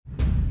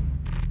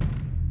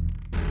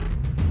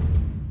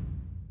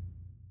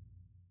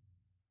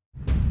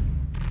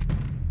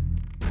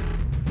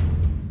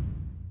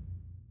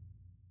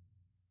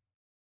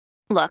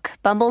Look,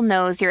 Bumble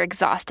knows you're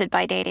exhausted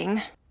by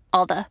dating.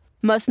 All the,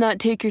 must not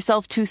take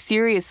yourself too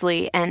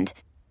seriously, and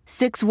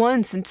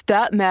 6'1" since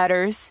that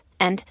matters.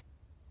 And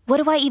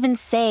what do I even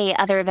say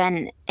other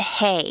than,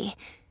 hey?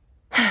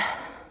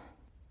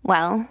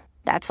 Well,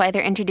 that's why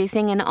they're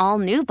introducing an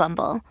all-new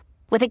Bumble,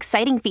 with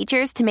exciting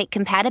features to make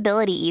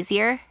compatibility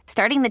easier,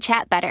 starting the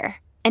chat better,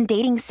 and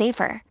dating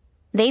safer.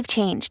 They've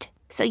changed,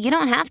 so you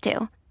don't have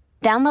to.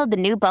 Download the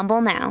new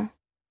Bumble now.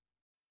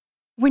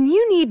 When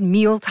you need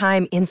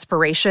mealtime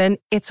inspiration,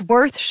 it's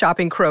worth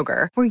shopping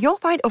Kroger, where you'll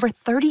find over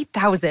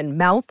 30,000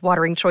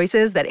 mouth-watering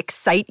choices that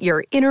excite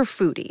your inner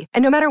foodie.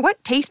 And no matter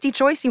what tasty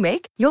choice you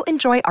make, you'll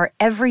enjoy our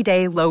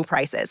everyday low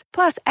prices,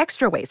 plus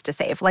extra ways to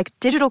save, like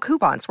digital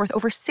coupons worth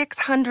over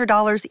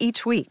 $600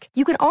 each week.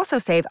 You can also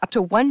save up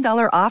to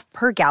 $1 off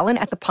per gallon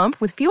at the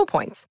pump with fuel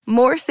points.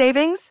 More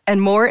savings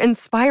and more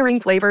inspiring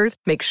flavors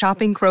make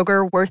shopping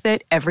Kroger worth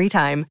it every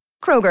time.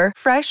 Kroger,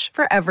 fresh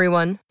for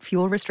everyone.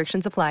 Fuel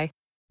restrictions apply.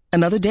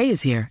 Another day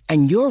is here,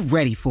 and you're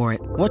ready for it.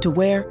 What to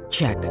wear?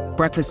 Check.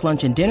 Breakfast,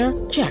 lunch, and dinner?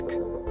 Check.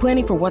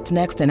 Planning for what's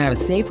next and how to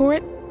save for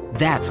it?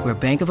 That's where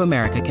Bank of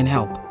America can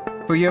help.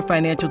 For your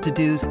financial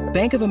to-dos,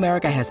 Bank of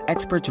America has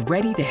experts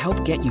ready to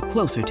help get you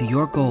closer to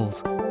your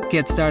goals.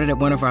 Get started at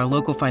one of our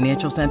local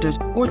financial centers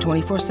or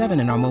 24/7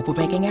 in our mobile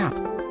banking app.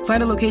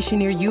 Find a location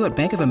near you at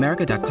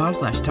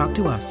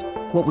bankofamerica.com/talktous.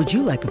 What would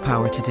you like the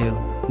power to do?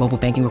 Mobile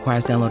banking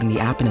requires downloading the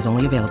app and is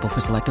only available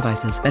for select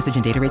devices. Message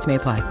and data rates may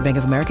apply. Bank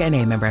of America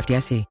N.A., member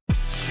FDIC.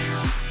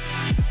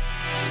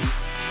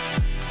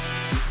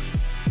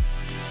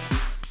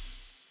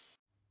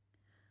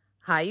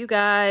 Hi, you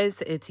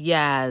guys. It's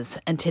Yaz.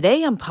 And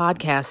today I'm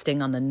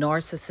podcasting on the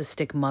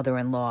narcissistic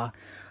mother-in-law.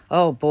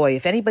 Oh boy,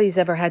 if anybody's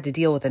ever had to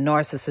deal with a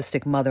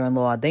narcissistic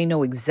mother-in-law, they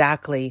know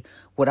exactly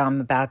what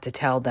I'm about to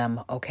tell them,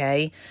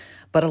 okay?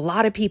 But a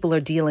lot of people are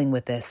dealing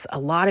with this. A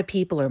lot of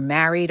people are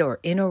married or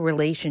in a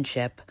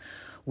relationship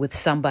with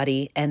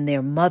somebody and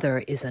their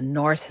mother is a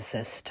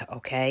narcissist,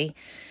 okay?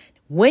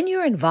 When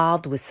you're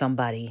involved with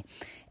somebody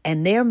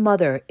and their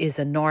mother is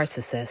a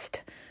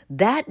narcissist,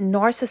 that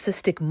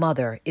narcissistic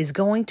mother is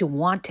going to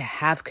want to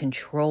have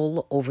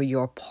control over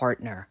your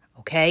partner,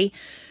 okay?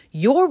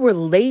 Your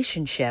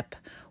relationship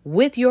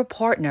with your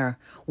partner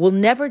will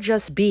never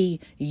just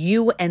be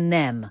you and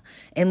them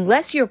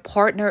unless your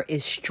partner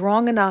is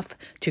strong enough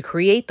to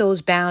create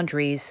those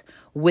boundaries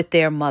with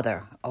their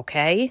mother,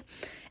 okay?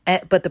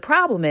 But the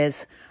problem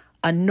is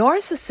a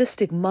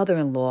narcissistic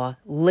mother-in-law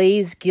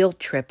lays guilt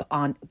trips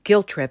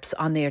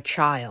on their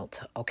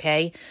child,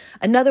 okay?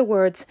 In other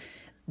words,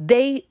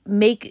 they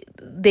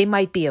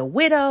might be a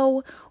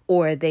widow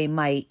or they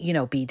might,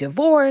 be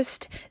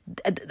divorced.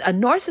 A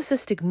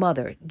narcissistic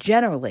mother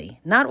generally,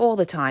 not all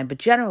the time, but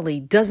generally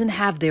doesn't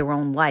have their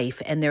own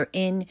life and they're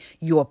in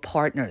your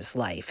partner's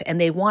life and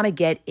they want to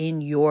get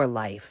in your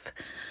life.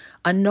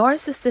 A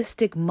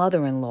narcissistic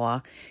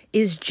mother-in-law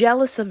is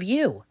jealous of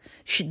you.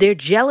 They're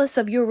jealous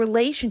of your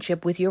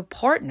relationship with your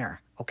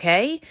partner,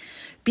 okay?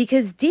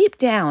 Because deep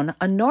down,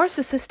 a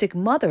narcissistic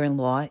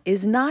mother-in-law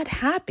is not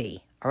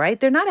happy. All right.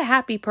 They're not a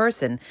happy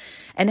person.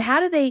 And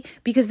how do they?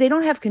 Because they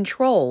don't have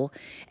control.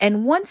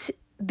 And once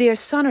their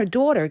son or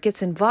daughter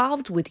gets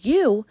involved with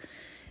you,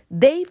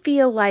 they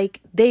feel like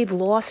they've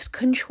lost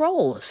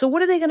control. So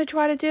what are they going to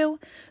try to do?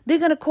 They're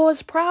going to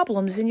cause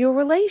problems in your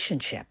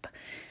relationship.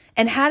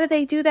 And how do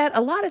they do that? A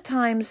lot of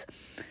times,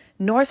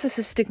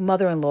 narcissistic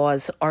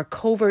mother-in-laws are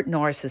covert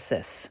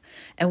narcissists.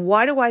 And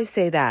why do I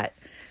say that?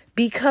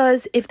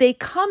 Because if they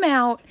come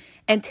out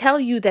and tell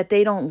you that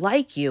they don't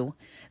like you,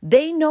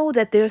 they know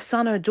that their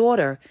son or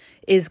daughter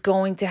is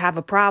going to have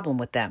a problem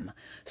with them.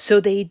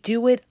 So they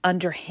do it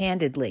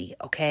underhandedly,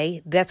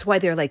 okay? That's why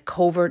they're like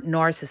covert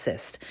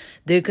narcissists.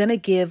 They're going to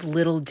give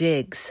little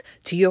digs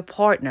to your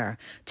partner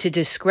to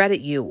discredit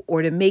you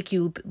or to make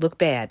you look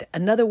bad.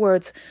 In other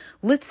words,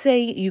 let's say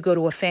you go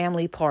to a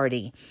family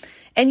party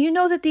and you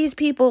know that these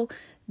people,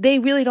 they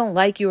really don't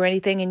like you or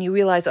anything, and you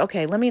realize,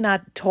 okay, let me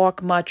not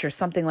talk much or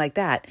something like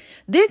that.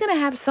 They're going to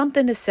have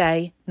something to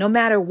say no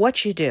matter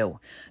what you do.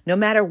 No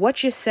matter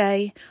what you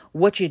say,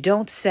 what you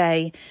don't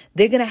say,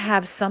 they're going to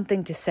have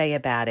something to say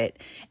about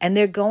it. And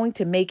they're going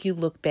to make you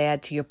look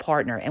bad to your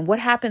partner. And what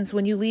happens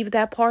when you leave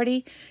that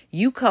party?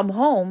 You come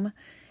home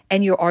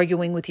and you're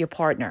arguing with your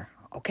partner,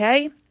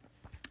 okay?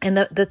 And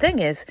the thing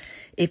is,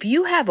 if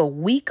you have a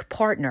weak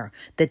partner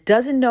that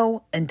doesn't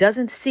know and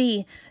doesn't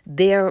see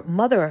their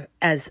mother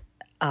as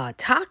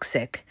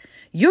toxic,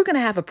 you're going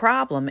to have a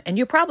problem and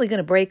you're probably going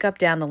to break up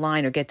down the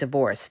line or get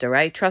divorced. All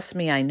right. Trust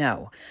me, I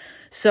know.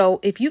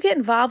 So if you get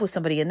involved with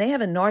somebody and they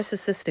have a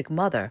narcissistic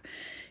mother,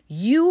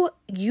 you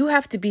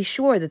have to be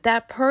sure that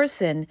that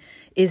person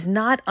is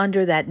not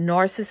under that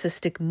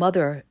narcissistic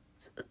mother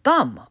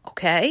thumb.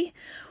 Okay.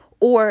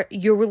 Or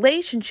your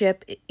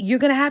relationship, you're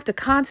going to have to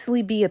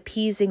constantly be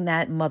appeasing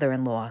that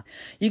mother-in-law.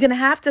 You're going to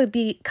have to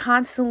be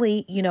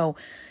constantly,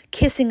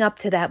 kissing up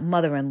to that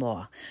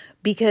mother-in-law.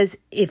 Because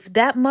if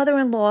that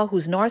mother-in-law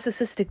who's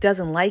narcissistic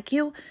doesn't like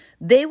you,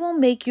 they will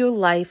make your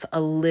life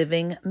a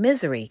living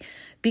misery,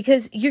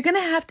 because you're going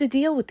to have to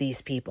deal with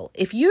these people.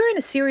 If you're in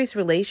a serious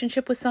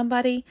relationship with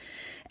somebody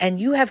and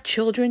you have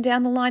children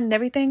down the line and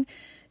everything,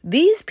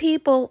 these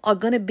people are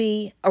going to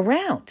be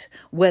around,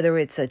 whether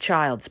it's a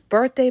child's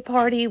birthday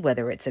party,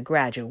 whether it's a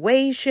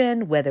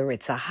graduation, whether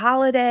it's a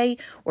holiday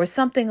or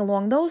something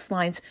along those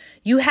lines.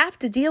 You have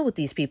to deal with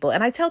these people.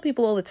 And I tell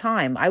people all the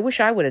time, I wish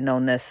I would have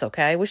known this,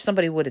 okay? I wish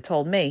somebody would have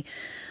told me.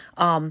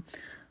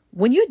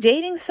 When you're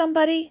dating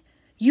somebody,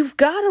 you've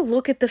got to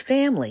look at the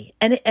family.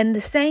 And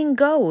the saying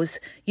goes,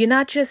 you're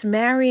not just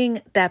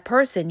marrying that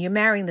person, you're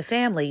marrying the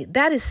family.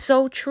 That is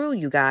so true,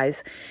 you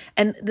guys.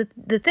 And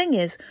the thing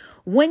is,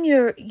 when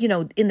you're,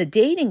 in the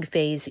dating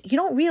phase, you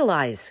don't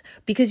realize,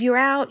 because you're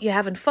out, you're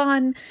having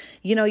fun,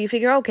 you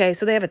figure, okay,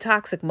 so they have a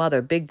toxic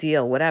mother, big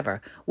deal,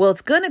 whatever. Well,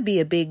 it's going to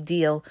be a big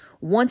deal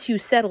once you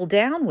settle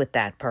down with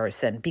that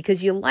person,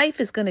 because your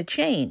life is going to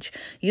change.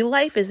 Your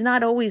life is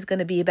not always going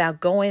to be about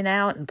going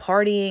out and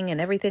partying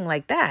and everything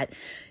like that.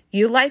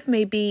 Your life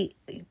may be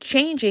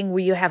changing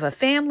where you have a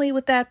family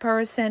with that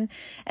person,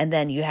 and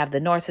then you have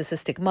the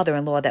narcissistic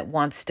mother-in-law that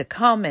wants to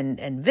come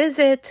and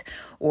visit,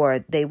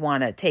 or they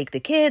want to take the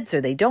kids,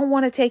 or they don't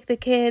want to take the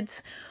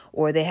kids,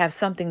 or they have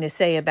something to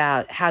say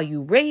about how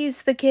you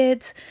raise the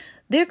kids.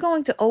 They're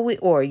going to always,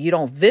 or you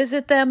don't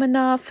visit them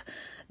enough.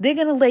 They're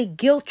going to lay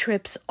guilt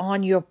trips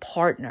on your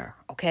partner,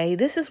 okay?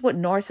 This is what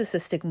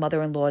narcissistic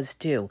mother-in-laws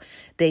do.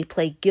 They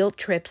play guilt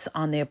trips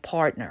on their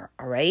partner,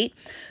 all right?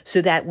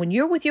 So that when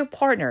you're with your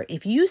partner,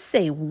 if you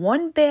say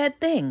one bad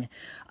thing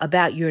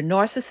about your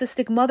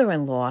narcissistic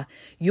mother-in-law,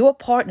 your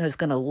partner is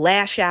going to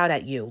lash out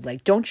at you.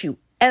 Like, don't you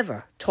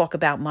ever talk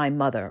about my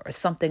mother, or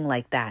something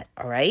like that,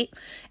 all right?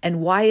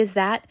 And why is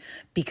that?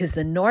 Because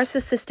the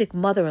narcissistic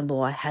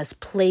mother-in-law has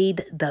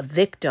played the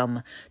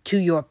victim to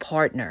your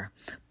partner.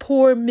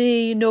 Poor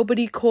me,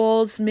 nobody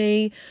calls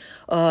me,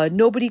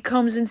 nobody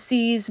comes and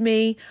sees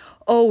me.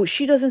 Oh,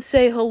 she doesn't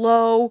say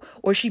hello,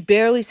 or she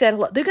barely said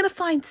hello. They're going to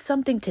find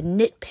something to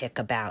nitpick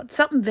about,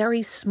 something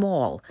very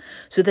small,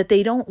 so that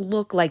they don't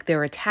look like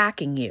they're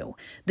attacking you.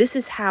 This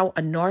is how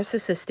a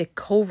narcissistic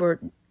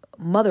covert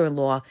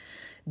mother-in-law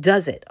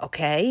does it,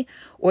 okay?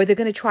 Or they're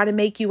going to try to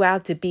make you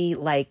out to be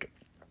like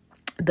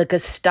the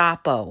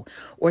Gestapo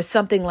or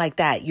something like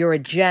that. You're a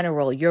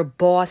general, you're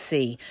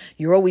bossy,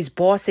 you're always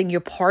bossing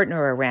your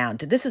partner around.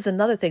 This is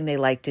another thing they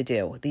like to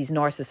do, these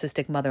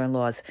narcissistic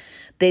mother-in-laws.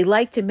 They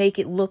like to make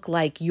it look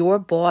like you're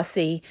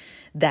bossy,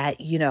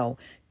 that,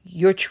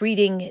 you're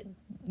treating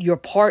your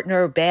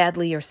partner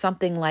badly or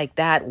something like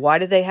that. Why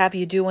do they have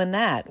you doing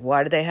that?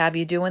 Why do they have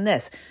you doing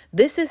this?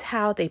 This is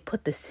how they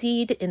put the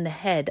seed in the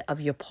head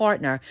of your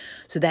partner,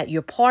 so that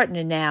your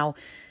partner now,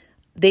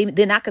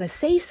 they're not going to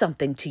say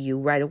something to you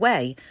right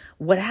away.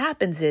 What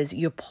happens is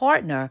your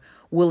partner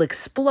will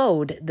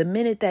explode the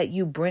minute that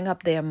you bring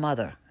up their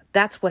mother.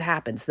 That's what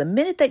happens. The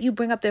minute that you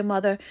bring up their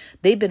mother,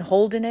 they've been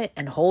holding it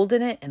and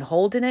holding it and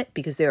holding it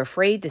because they're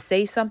afraid to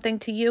say something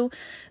to you.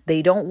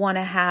 They don't want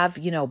to have,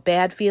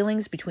 bad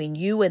feelings between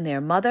you and their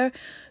mother.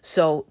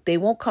 So they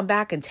won't come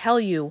back and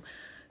tell you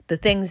the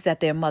things that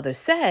their mother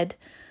said.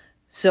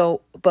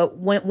 So, but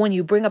when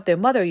you bring up their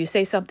mother, you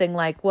say something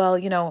like, well,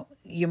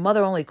 your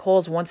mother only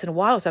calls once in a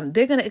while or something.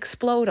 They're going to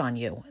explode on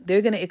you.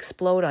 They're going to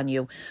explode on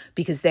you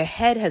because their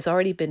head has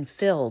already been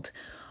filled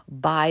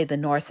by the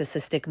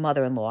narcissistic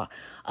mother-in-law.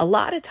 A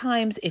lot of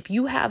times, if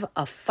you have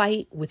a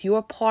fight with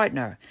your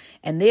partner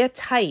and they're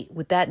tight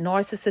with that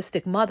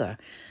narcissistic mother,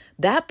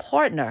 that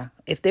partner,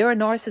 if they're a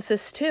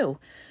narcissist too,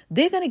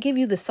 they're going to give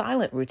you the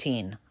silent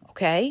routine,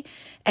 okay?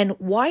 And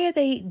why are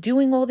they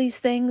doing all these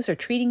things or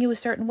treating you a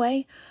certain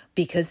way?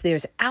 Because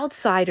there's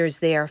outsiders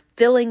there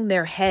filling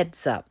their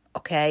heads up,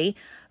 okay?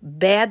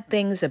 Bad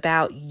things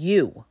about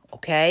you,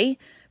 okay?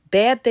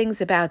 Bad things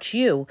about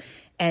you.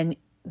 And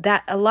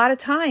that a lot of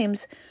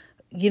times,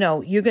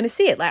 you're going to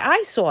see it. Like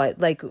I saw it.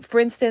 Like, for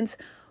instance,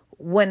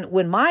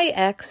 when my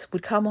ex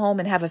would come home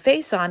and have a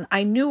face on,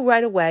 I knew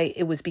right away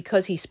it was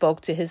because he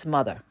spoke to his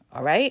mother.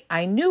 All right.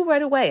 I knew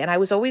right away. And I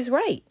was always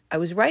right. I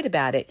was right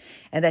about it.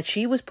 And that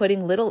she was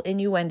putting little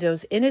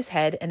innuendos in his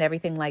head and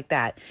everything like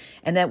that.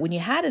 And that when you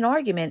had an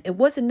argument, it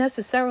wasn't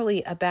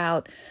necessarily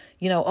about,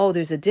 oh,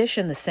 there's a dish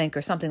in the sink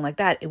or something like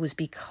that. It was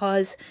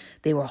because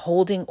they were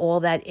holding all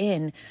that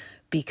in,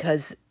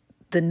 because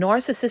the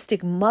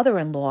narcissistic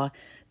mother-in-law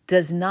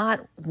does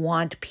not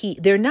want peace.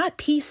 They're not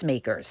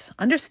peacemakers.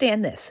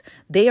 Understand this.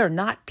 They are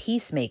not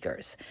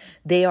peacemakers.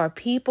 They are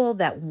people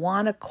that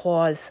want to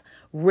cause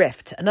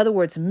rift. In other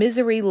words,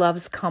 misery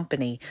loves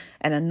company.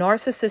 And a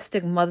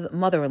narcissistic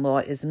mother-in-law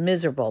is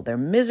miserable. They're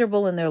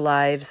miserable in their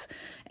lives.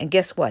 And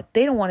guess what?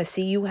 They don't want to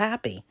see you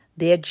happy.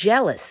 They're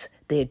jealous.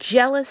 They're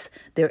jealous.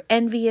 They're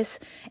envious.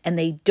 And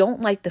they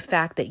don't like the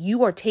fact that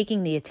you are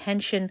taking the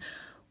attention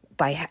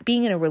by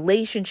being in a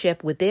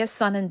relationship with their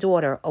son and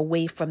daughter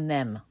away from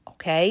them,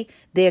 okay?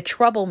 They're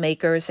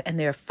troublemakers and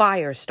they're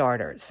fire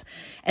starters.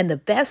 And the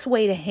best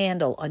way to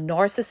handle a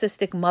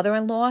narcissistic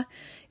mother-in-law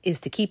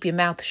is to keep your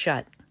mouth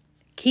shut.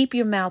 Keep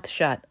your mouth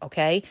shut,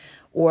 okay?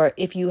 Or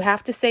if you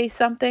have to say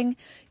something,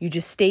 you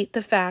just state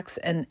the facts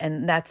and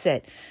that's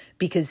it.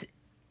 Because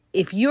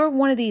if you're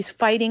one of these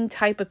fighting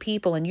type of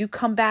people and you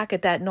come back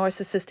at that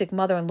narcissistic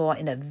mother-in-law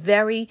in a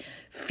very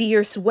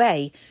fierce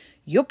way,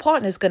 your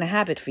partner's going to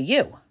have it for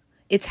you.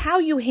 It's how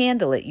you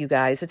handle it, you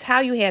guys. It's how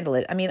you handle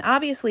it. I mean,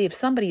 obviously, if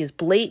somebody is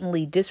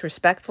blatantly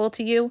disrespectful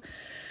to you,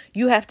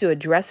 you have to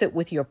address it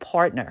with your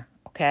partner,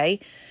 okay?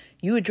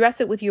 You address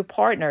it with your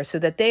partner so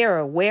that they are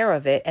aware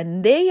of it,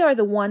 and they are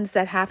the ones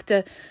that have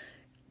to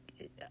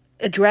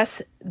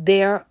address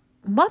their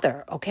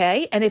mother,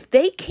 okay? And if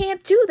they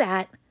can't do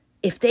that,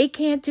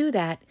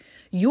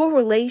 your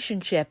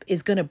relationship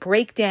is going to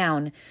break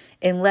down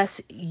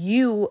unless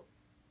you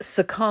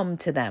succumb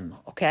to them,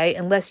 okay?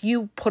 Unless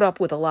you put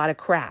up with a lot of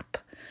crap.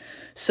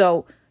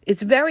 So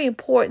it's very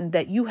important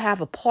that you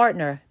have a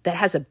partner that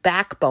has a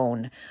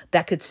backbone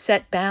that could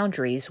set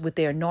boundaries with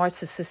their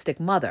narcissistic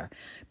mother.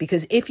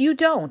 Because if you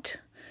don't,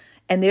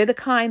 and they're the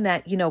kind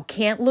that,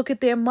 can't look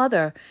at their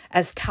mother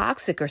as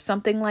toxic or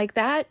something like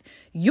that,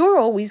 you're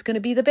always going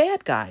to be the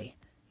bad guy.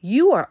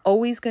 You are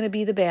always going to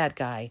be the bad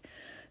guy.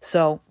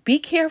 So be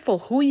careful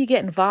who you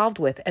get involved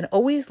with and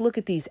always look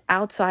at these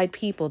outside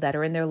people that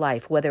are in their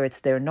life, whether it's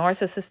their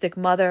narcissistic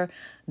mother,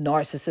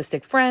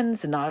 narcissistic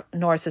friends,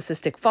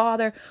 narcissistic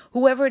father,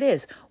 whoever it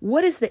is.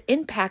 What is the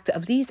impact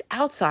of these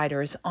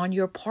outsiders on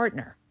your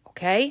partner?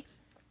 Okay?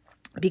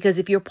 Because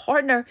if your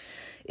partner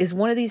is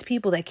one of these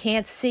people that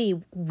can't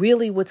see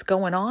really what's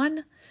going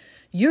on,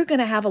 you're going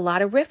to have a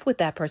lot of rift with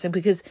that person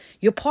because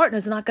your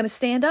partner's not going to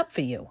stand up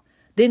for you.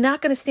 They're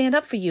not going to stand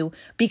up for you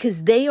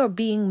because they are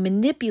being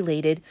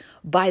manipulated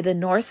by the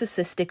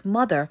narcissistic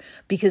mother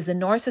because the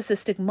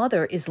narcissistic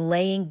mother is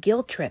laying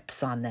guilt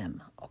trips on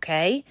them,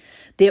 okay?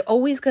 They're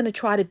always going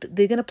to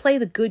they're going to play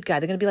the good guy.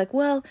 They're going to be like,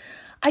 well,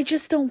 I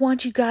just don't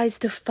want you guys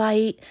to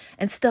fight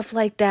and stuff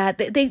like that.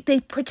 They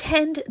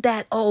pretend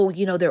that,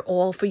 they're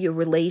all for your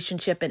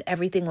relationship and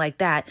everything like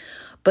that.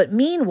 But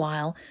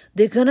meanwhile,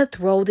 they're going to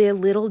throw their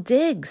little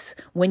digs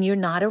when you're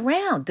not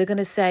around. They're going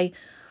to say,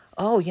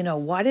 oh,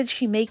 why did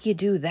she make you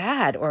do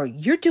that? Or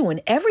you're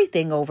doing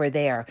everything over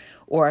there.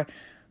 Or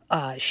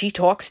she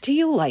talks to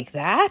you like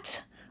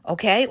that.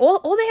 Okay.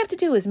 All they have to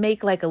do is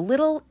make like a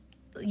little,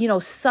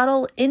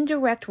 subtle,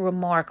 indirect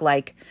remark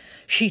like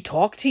she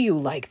talked to you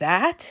like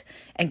that.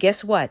 And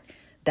guess what?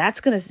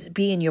 That's going to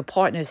be in your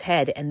partner's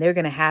head and they're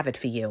going to have it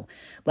for you.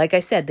 Like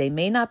I said, they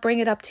may not bring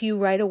it up to you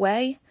right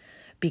away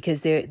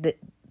because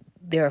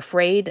they're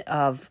afraid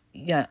of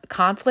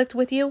conflict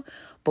with you.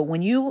 But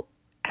when you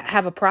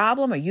have a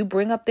problem or you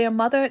bring up their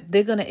mother,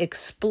 they're going to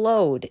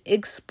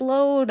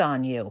explode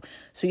on you.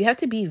 So you have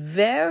to be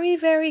very,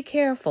 very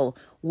careful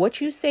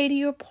what you say to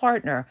your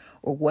partner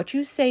or what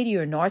you say to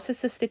your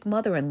narcissistic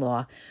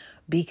mother-in-law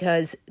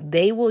because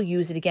they will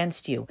use it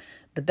against you.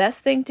 The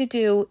best thing to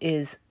do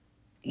is,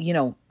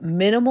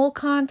 minimal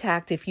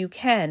contact if you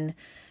can,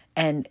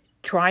 and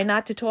try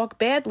not to talk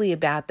badly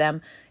about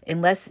them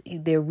unless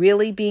they're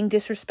really being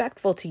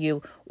disrespectful to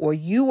you or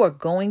you are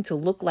going to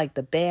look like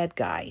the bad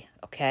guy.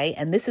 Okay.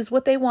 And this is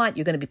what they want.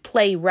 You're going to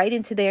play right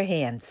into their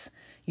hands.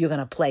 You're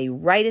going to play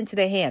right into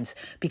their hands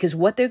because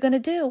what they're going to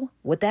do,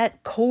 what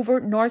that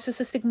covert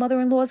narcissistic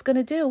mother-in-law is going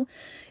to do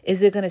is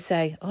they're going to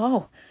say,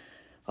 oh,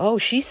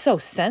 she's so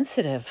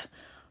sensitive.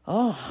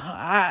 Oh,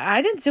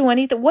 I didn't do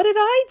anything. What did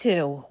I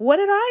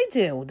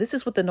do? This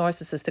is what the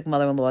narcissistic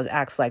mother-in-law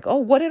acts like. Oh,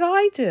 what did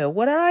I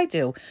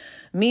do?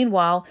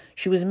 Meanwhile,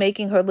 she was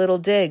making her little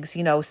digs,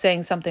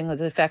 saying something to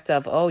the effect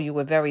of, oh, you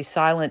were very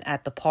silent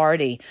at the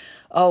party.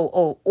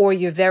 Or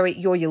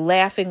you're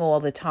laughing all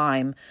the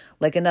time.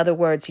 Like, in other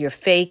words, you're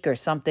fake or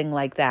something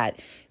like that.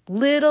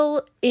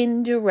 Little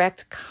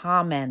indirect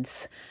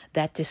comments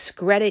that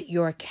discredit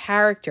your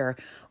character.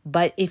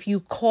 But if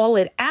you call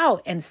it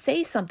out and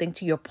say something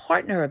to your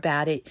partner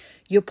about it,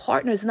 your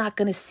partner's not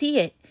going to see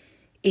it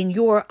in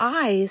your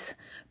eyes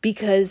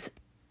because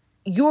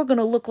you're going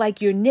to look like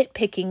you're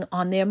nitpicking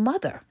on their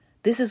mother.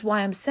 This is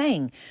why I'm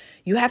saying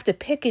you have to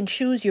pick and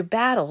choose your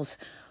battles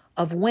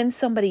of when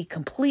somebody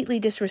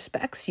completely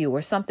disrespects you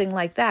or something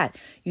like that.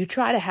 You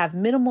try to have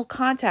minimal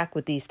contact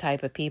with these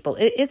type of people.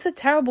 It's a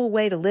terrible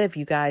way to live,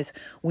 you guys,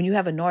 when you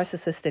have a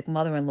narcissistic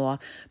mother-in-law,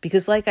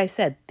 because like I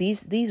said,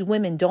 these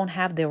women don't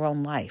have their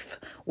own life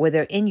or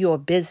they're in your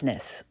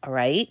business. All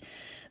right.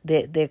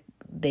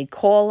 They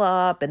call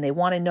up and they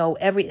want to know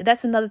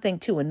that's another thing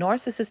too. A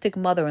narcissistic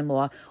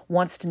mother-in-law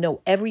wants to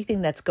know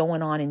everything that's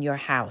going on in your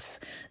house.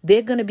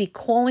 They're going to be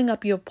calling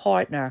up your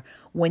partner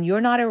when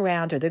you're not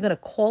around, or they're going to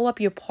call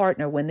up your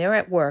partner when they're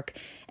at work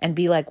and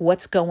be like,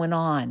 what's going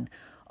on?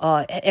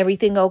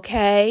 Everything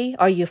okay?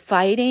 Are you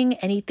fighting?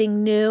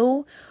 Anything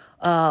new?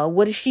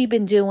 What has she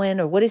been doing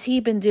or what has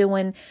he been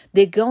doing?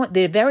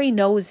 They're very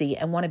nosy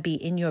and want to be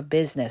in your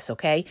business.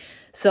 Okay.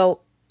 So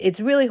it's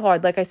really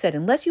hard, like I said,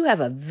 unless you have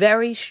a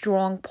very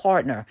strong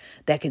partner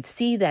that can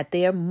see that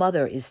their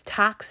mother is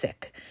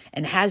toxic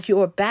and has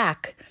your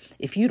back.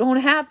 If you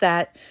don't have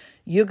that,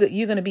 you're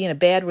going to be in a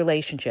bad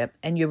relationship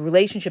and your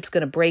relationship's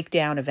going to break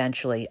down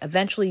eventually.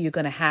 Eventually, you're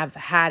going to have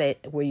had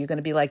it where you're going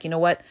to be like, you know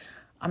what?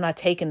 I'm not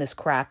taking this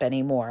crap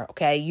anymore,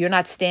 okay? You're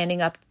not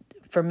standing up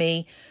for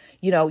me.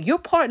 Your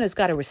partner's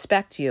got to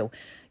respect you.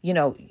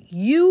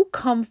 You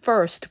come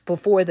first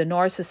before the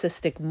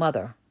narcissistic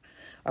mother,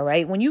 all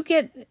right? When you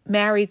get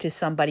married to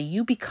somebody,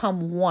 you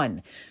become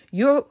one.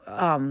 Your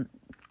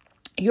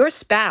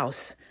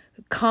spouse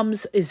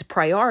is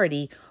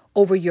priority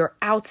over your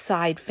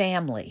outside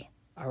family.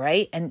 All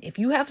right. And if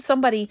you have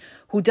somebody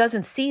who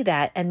doesn't see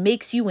that and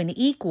makes you an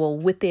equal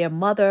with their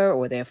mother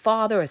or their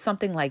father or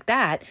something like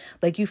that,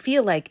 like you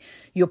feel like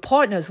your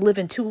partner's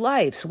living two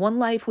lives, one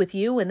life with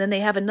you, and then they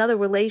have another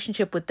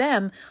relationship with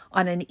them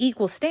on an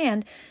equal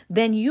stand,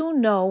 then you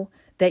know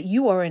that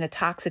you are in a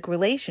toxic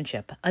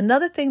relationship.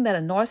 Another thing that a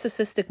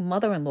narcissistic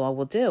mother-in-law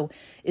will do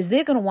is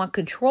they're going to want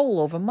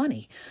control over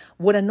money.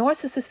 What a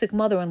narcissistic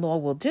mother-in-law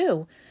will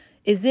do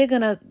is they're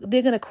going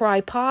to cry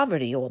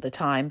poverty all the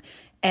time,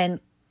 and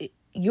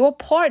your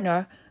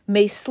partner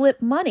may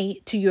slip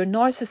money to your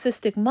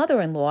narcissistic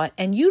mother-in-law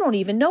and you don't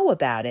even know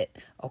about it,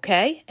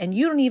 okay? And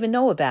you don't even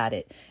know about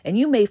it. And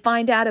you may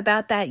find out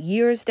about that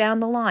years down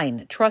the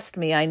line. Trust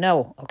me, I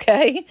know,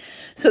 okay?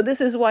 So this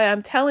is why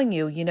I'm telling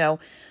you,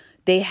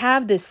 they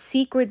have this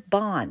secret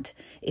bond.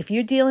 If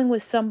you're dealing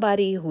with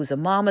somebody who's a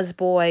mama's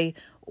boy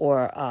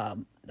or a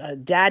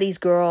daddy's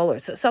girl or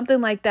something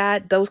like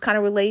that, those kind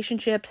of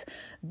relationships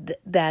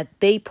that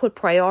they put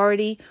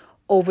priority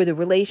over the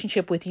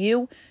relationship with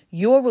you,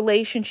 your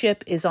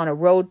relationship is on a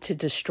road to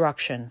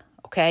destruction,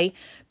 okay?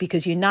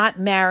 Because you're not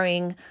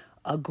marrying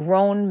a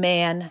grown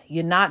man,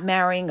 you're not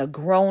marrying a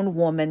grown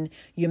woman,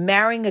 you're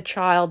marrying a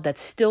child that's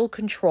still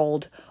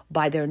controlled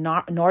by their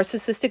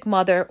narcissistic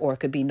mother, or it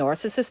could be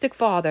narcissistic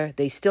father.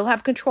 They still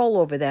have control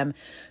over them.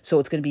 So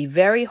it's going to be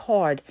very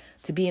hard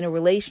to be in a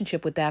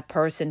relationship with that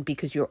person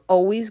because you're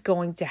always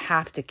going to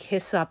have to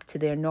kiss up to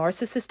their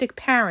narcissistic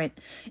parent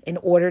in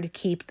order to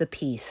keep the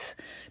peace.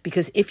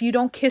 Because if you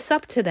don't kiss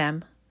up to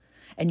them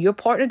and your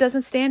partner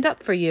doesn't stand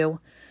up for you,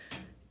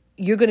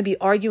 you're going to be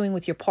arguing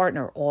with your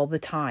partner all the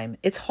time.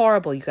 It's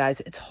horrible, you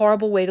guys. It's a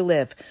horrible way to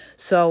live.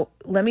 So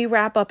let me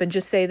wrap up and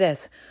just say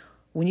this.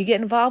 When you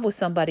get involved with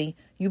somebody,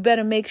 you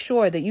better make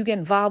sure that you get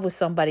involved with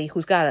somebody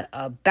who's got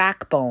a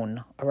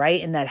backbone, all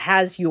right, and that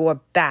has your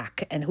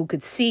back and who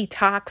could see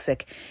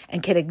toxic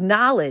and can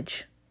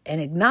acknowledge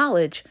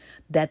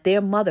that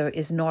their mother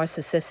is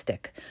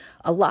narcissistic.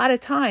 A lot of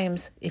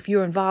times, if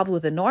you're involved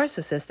with a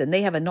narcissist and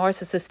they have a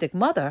narcissistic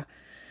mother,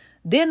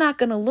 they're not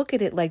going to look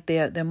at it like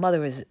their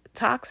mother is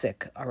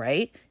toxic, all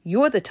right?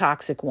 You're the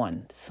toxic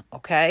ones,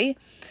 okay?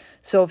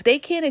 So if they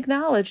can't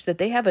acknowledge that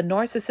they have a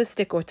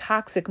narcissistic or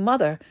toxic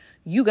mother,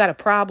 you got a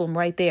problem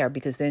right there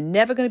because they're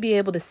never going to be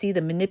able to see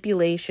the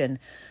manipulation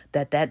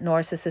that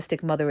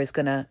narcissistic mother is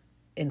going to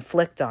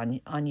inflict on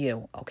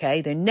you,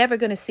 okay? They're never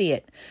going to see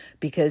it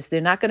because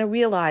they're not going to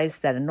realize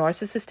that a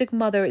narcissistic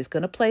mother is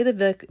going to play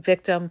the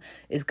victim,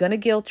 is going to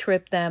guilt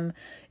trip them,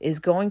 is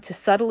going to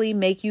subtly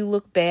make you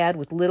look bad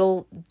with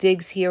little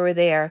digs here or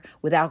there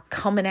without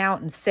coming out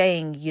and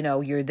saying,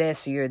 you're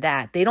this or you're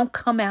that. They don't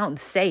come out and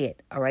say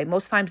it, all right?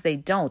 Most times they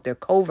don't. They're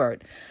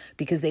covert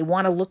because they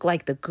want to look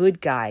like the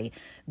good guy.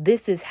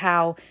 This is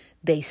how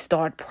they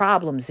start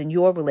problems in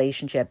your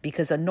relationship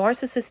because a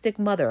narcissistic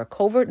mother, a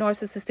covert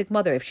narcissistic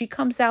mother, if she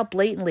comes out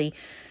blatantly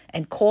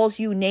and calls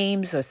you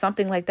names or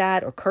something like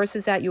that or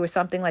curses at you or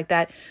something like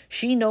that,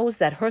 she knows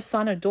that her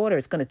son or daughter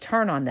is going to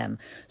turn on them.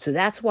 So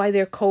that's why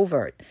they're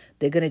covert.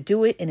 They're going to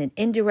do it in an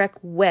indirect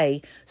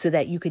way so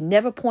that you can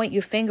never point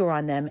your finger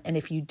on them. And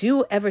if you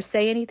do ever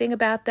say anything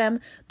about them,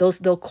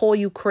 they'll call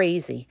you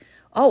crazy.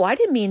 Oh, I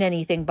didn't mean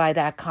anything by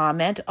that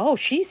comment. Oh,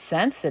 she's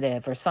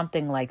sensitive or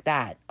something like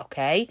that,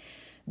 okay?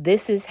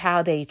 This is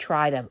how they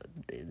try to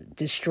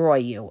destroy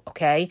you,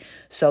 okay?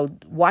 So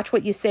watch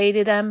what you say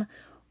to them.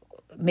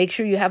 Make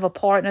sure you have a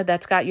partner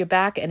that's got your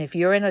back. And if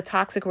you're in a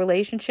toxic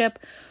relationship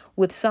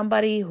with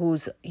somebody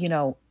who's,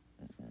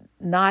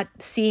 not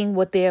seeing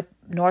what their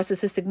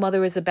narcissistic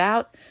mother is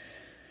about,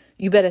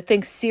 you better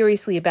think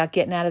seriously about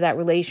getting out of that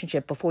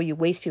relationship before you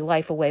waste your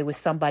life away with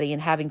somebody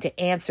and having to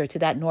answer to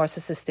that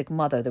narcissistic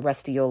mother the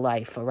rest of your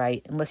life, all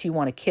right? Unless you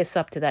want to kiss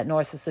up to that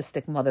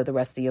narcissistic mother the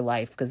rest of your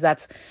life, because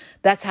that's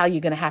how you're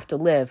going to have to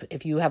live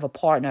if you have a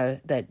partner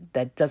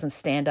that doesn't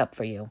stand up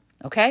for you,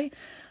 okay?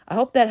 I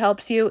hope that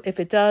helps you. If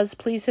it does,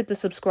 please hit the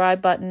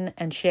subscribe button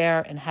and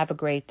share, and have a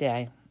great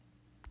day.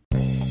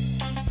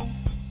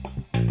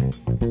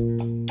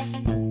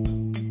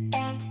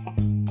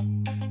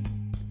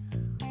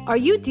 Are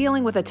you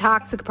dealing with a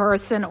toxic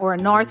person or a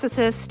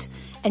narcissist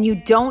and you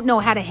don't know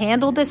how to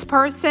handle this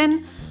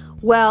person?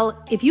 Well,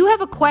 if you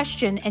have a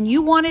question and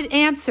you want it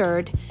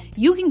answered,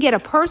 you can get a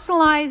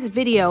personalized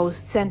video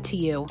sent to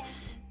you.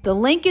 The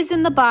link is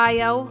in the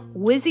bio,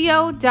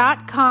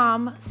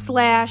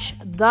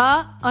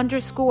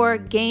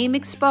 wizio.com/the_game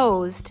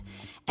exposed,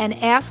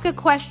 and ask a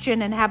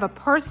question and have a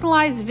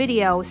personalized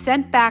video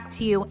sent back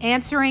to you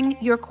answering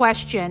your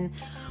question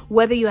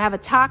Whether you have a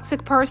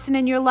toxic person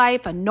in your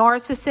life, a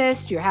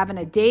narcissist, you're having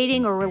a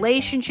dating or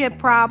relationship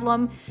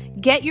problem,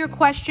 get your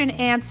question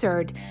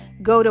answered.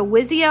 Go to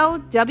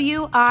Wizio,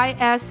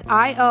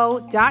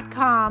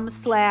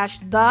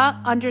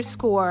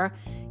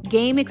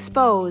 wisio.com/the_game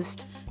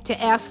exposed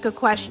to ask a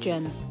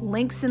question.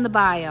 Links in the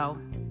bio.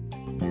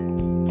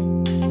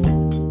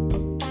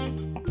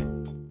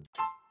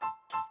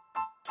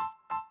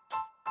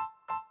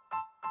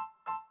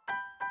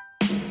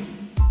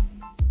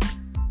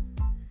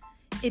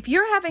 If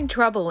you're having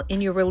trouble in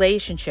your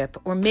relationship,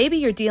 or maybe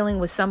you're dealing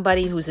with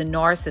somebody who's a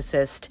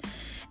narcissist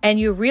and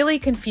you're really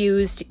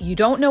confused, you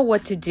don't know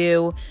what to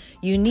do,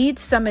 you need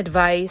some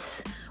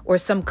advice or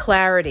some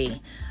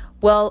clarity,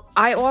 well,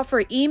 I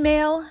offer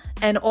email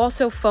and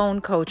also phone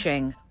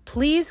coaching.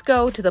 Please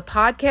go to the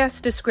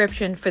podcast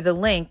description for the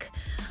link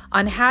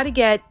on how to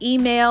get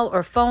email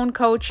or phone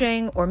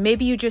coaching, or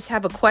maybe you just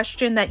have a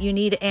question that you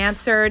need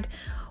answered.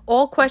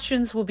 All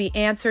questions will be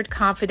answered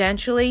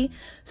confidentially,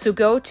 so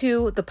go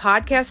to the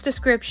podcast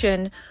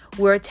description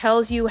where it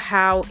tells you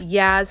how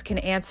Yaz can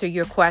answer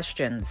your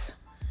questions.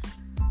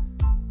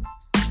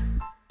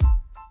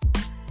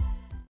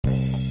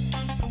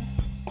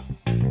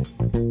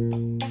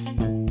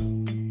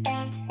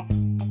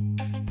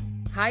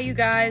 Hi, you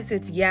guys,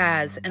 it's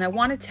Yaz, and I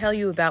want to tell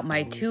you about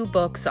my 2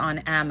 books on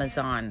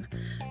Amazon.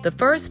 The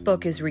first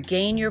book is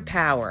Regain Your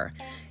Power.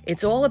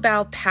 It's all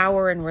about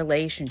power and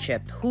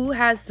relationship. Who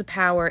has the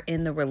power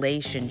in the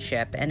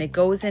relationship? And it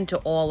goes into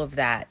all of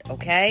that,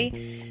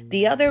 okay?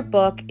 The other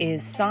book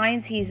is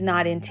Signs He's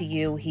Not Into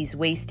You, He's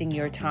Wasting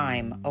Your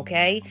Time,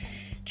 okay?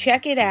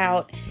 Check it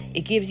out.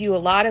 It gives you a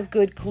lot of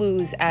good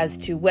clues as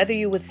to whether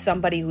you're with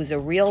somebody who's a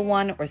real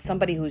one or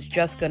somebody who's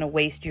just going to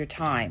waste your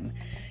time.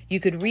 You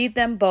could read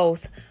them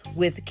both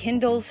with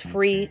Kindle's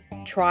free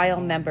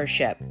trial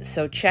membership.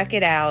 So check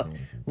it out.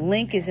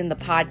 Link is in the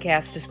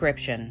podcast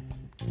description.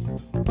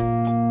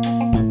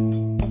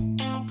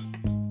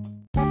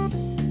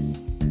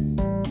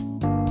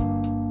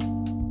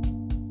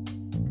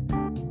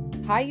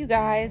 Hi, you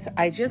guys.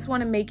 I just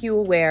want to make you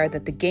aware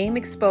that the Game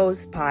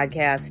Exposed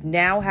podcast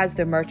now has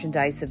their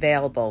merchandise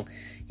available.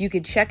 You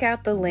can check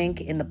out the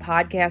link in the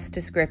podcast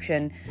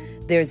description.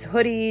 There's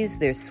hoodies,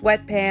 there's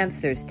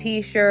sweatpants, there's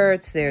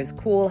t-shirts, there's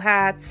cool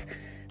hats.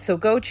 So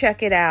go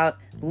check it out.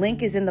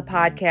 Link is in the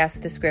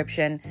podcast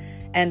description.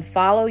 And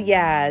follow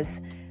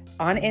Yaz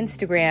on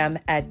Instagram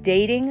at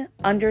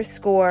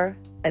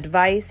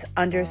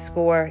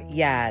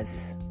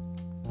dating_advice_Yaz.